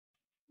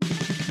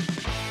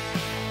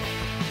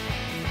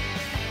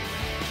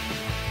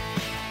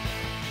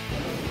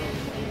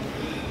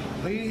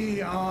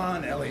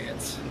Leon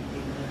Elliot.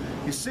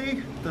 You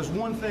see, there's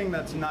one thing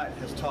that tonight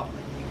has taught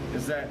me,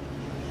 is that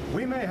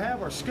we may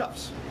have our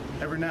scuffs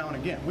every now and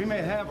again. We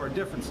may have our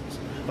differences,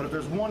 but if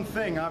there's one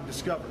thing I've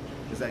discovered,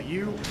 is that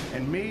you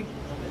and me,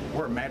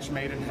 we're a match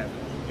made in heaven.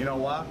 You know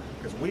why?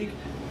 Because week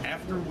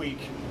after week,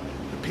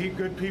 the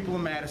good people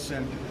of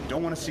Madison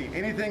don't want to see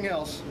anything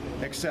else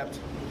except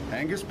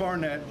Angus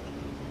Barnett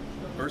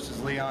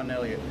versus Leon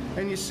Elliot.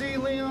 And you see,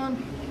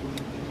 Leon,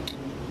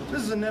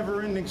 this is a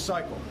never-ending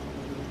cycle.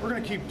 We're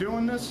going to keep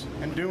doing this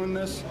and doing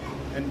this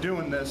and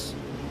doing this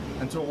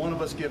until one of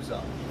us gives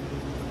up.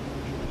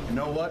 You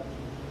know what?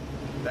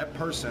 That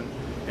person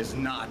is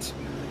not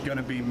going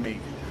to be me.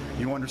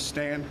 You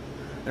understand?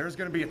 There's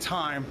going to be a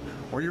time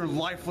where your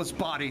lifeless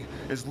body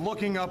is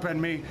looking up at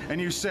me and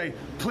you say,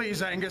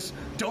 please, Angus,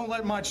 don't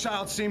let my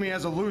child see me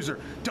as a loser.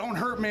 Don't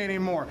hurt me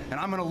anymore. And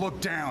I'm going to look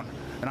down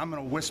and I'm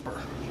going to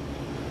whisper,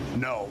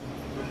 no.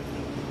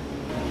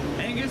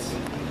 Angus,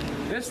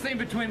 this thing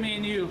between me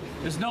and you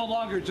is no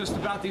longer just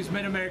about these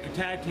Mid-America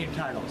Tag Team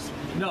titles.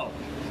 No,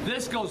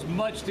 this goes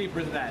much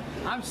deeper than that.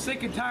 I'm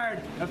sick and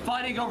tired of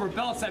fighting over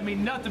belts that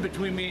mean nothing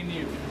between me and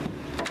you.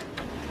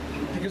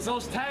 Because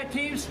those tag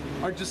teams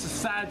are just a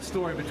sad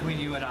story between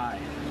you and I.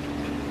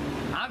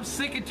 I'm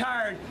sick and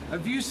tired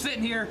of you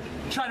sitting here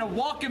trying to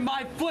walk in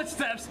my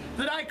footsteps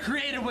that I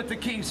created with the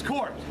King's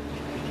Court.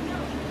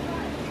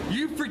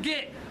 You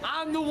forget,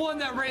 I'm the one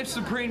that reigned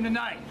supreme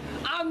tonight.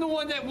 I'm the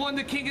one that won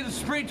the King of the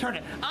Spring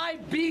tournament. I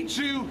beat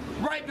you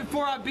right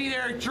before I beat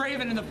Eric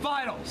Draven in the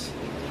finals.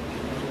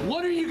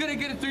 What are you going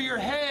to get through your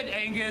head,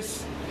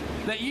 Angus,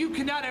 that you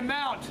cannot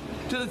amount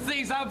to the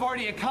things I've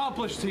already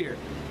accomplished here?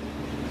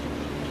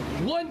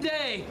 One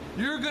day,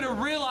 you're going to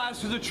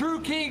realize who the true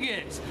king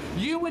is.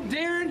 You and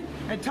Darren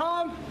and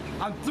Tom,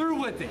 I'm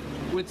through with it.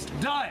 It's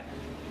done.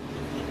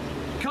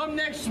 Come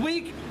next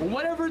week, or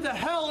whatever the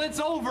hell, it's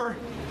over.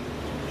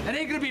 It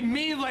ain't going to be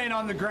me laying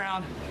on the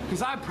ground,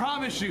 because I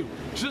promise you,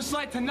 just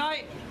like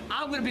tonight,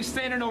 I'm going to be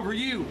standing over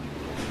you,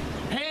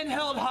 hand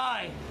held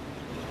high,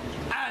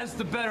 as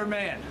the better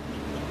man.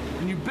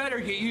 And you better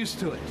get used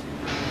to it.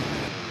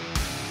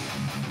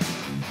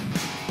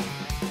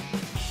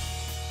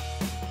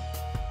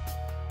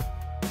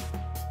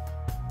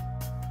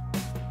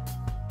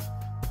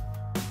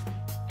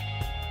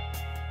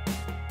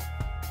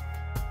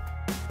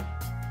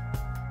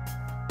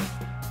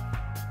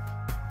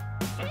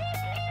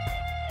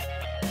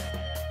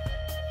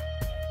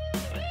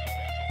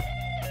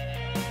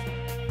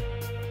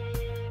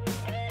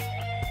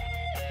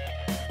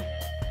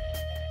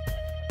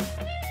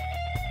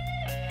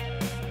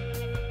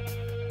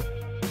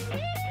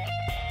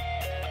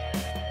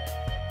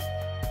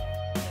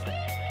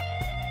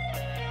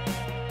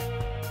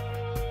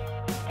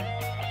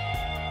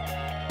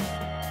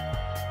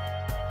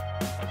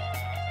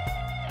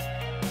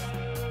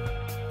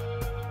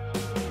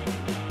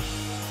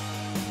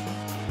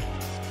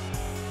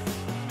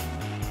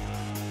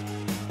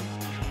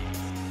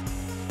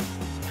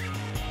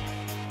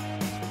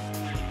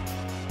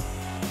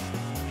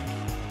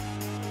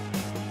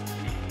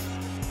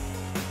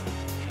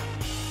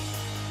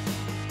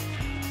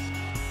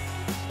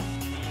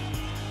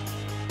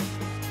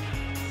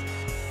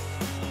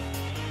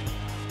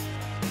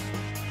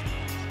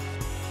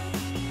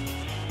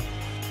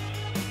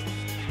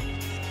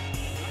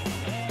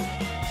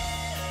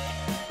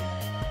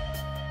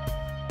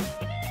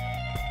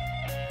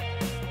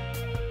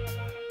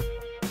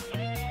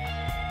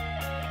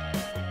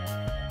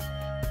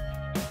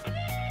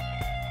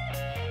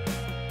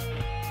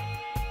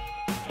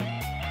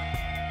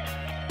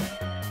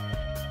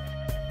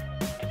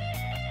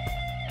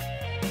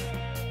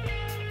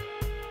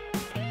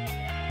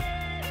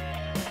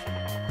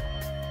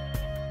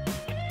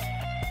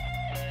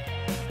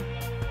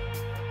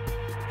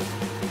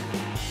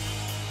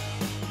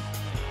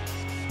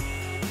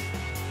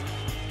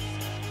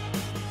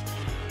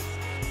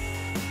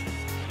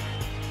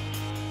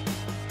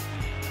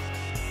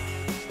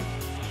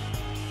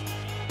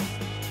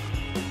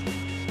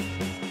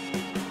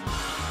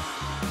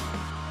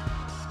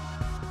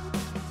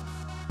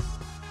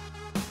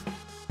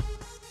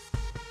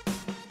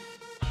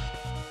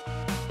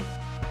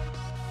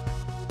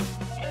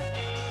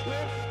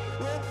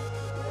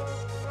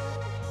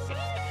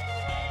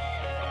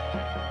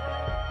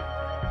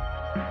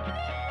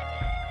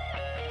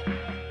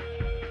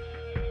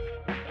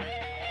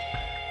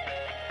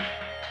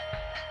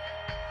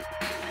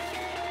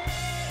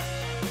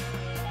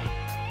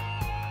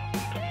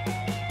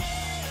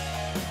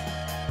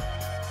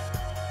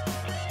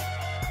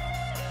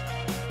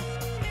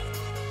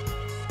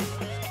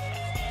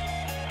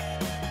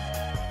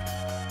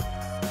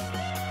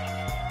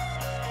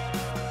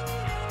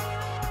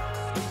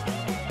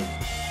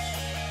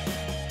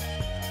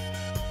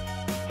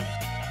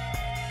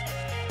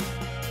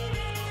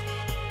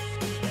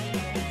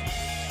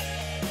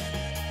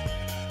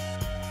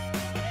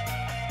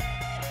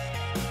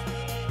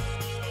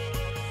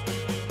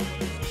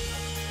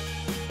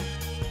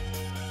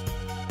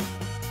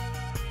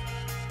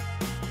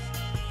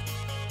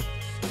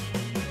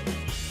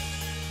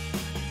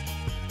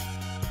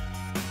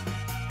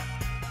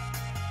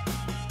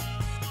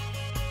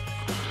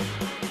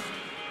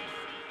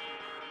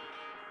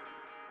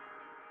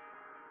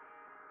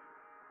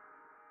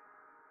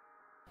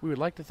 we would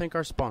like to thank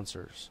our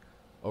sponsors,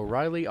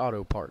 O'Reilly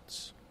Auto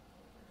Parts,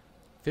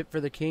 Fit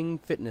for the King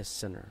Fitness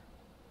Center,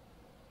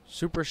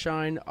 Super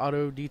Shine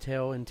Auto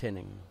Detail and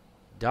Tinning,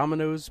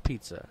 Domino's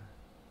Pizza,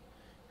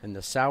 and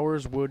the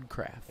Sowers Wood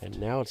Craft. And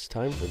now it's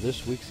time for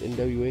this week's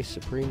NWA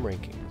Supreme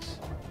rankings.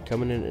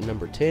 Coming in at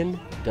number 10,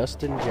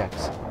 Dustin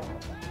Jackson.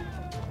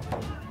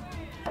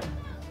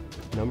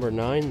 Number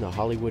 9, the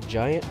Hollywood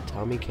Giant,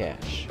 Tommy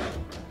Cash.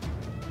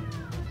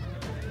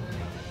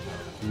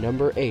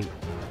 Number 8,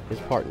 his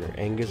partner,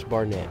 Angus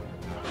Barnett.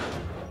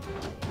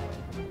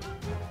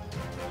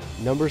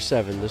 Number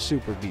 7, the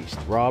Super Beast,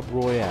 Rob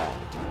Royale.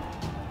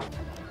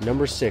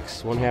 Number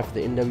 6, one half of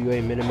the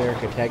NWA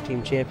Mid-America Tag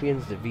Team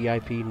Champions, the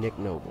VIP Nick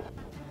Noble.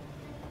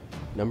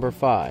 Number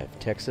 5,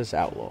 Texas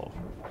Outlaw.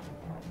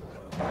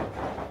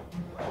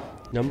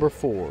 Number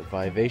 4,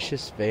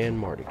 Vivacious Van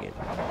Mardigan.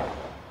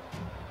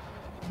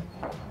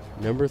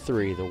 Number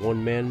 3, the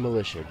one-man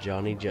militia,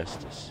 Johnny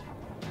Justice.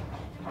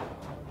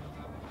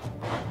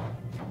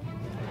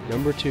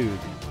 Number 2,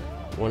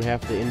 one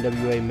half of the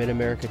NWA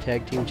Mid-America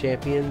Tag Team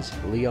Champions,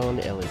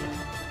 Leon Elliot.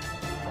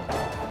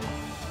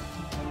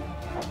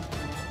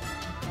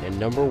 And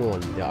number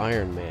 1, the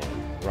Iron Man,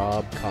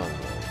 Rob Conway.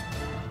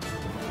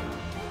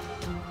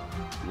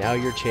 Now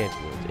your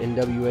champions,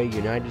 NWA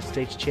United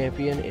States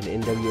Champion and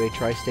NWA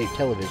Tri-State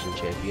Television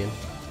Champion,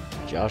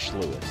 Josh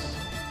Lewis.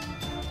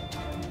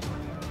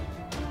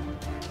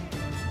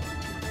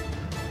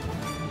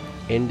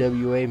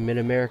 NWA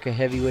Mid-America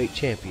Heavyweight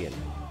Champion,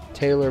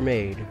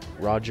 tailor-made,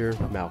 Roger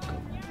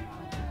Malcolm.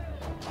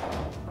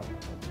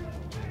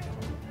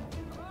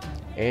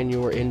 And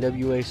your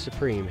NWA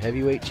Supreme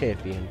Heavyweight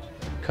Champion,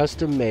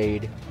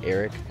 custom-made,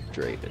 Eric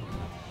Draven.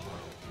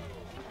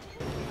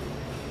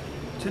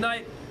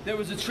 Tonight, there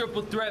was a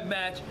triple threat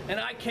match, and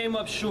I came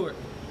up short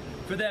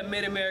for that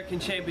Mid-American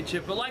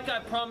Championship. But like I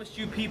promised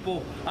you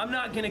people, I'm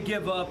not going to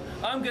give up.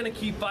 I'm going to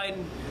keep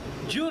fighting.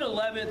 June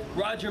 11th,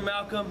 Roger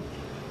Malcolm,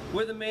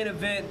 we're the main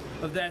event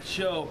of that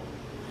show.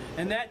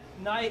 And that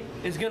night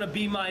is going to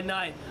be my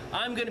night.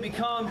 I'm going to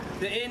become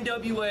the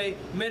NWA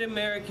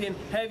Mid-American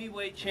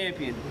Heavyweight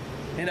Champion.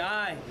 And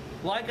I,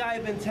 like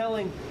I've been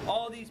telling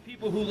all these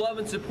people who love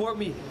and support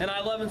me, and I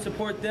love and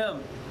support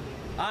them,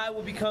 I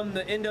will become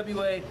the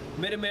NWA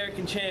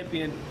Mid-American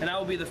Champion, and I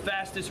will be the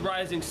fastest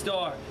rising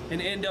star in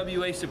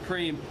NWA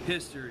Supreme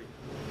history.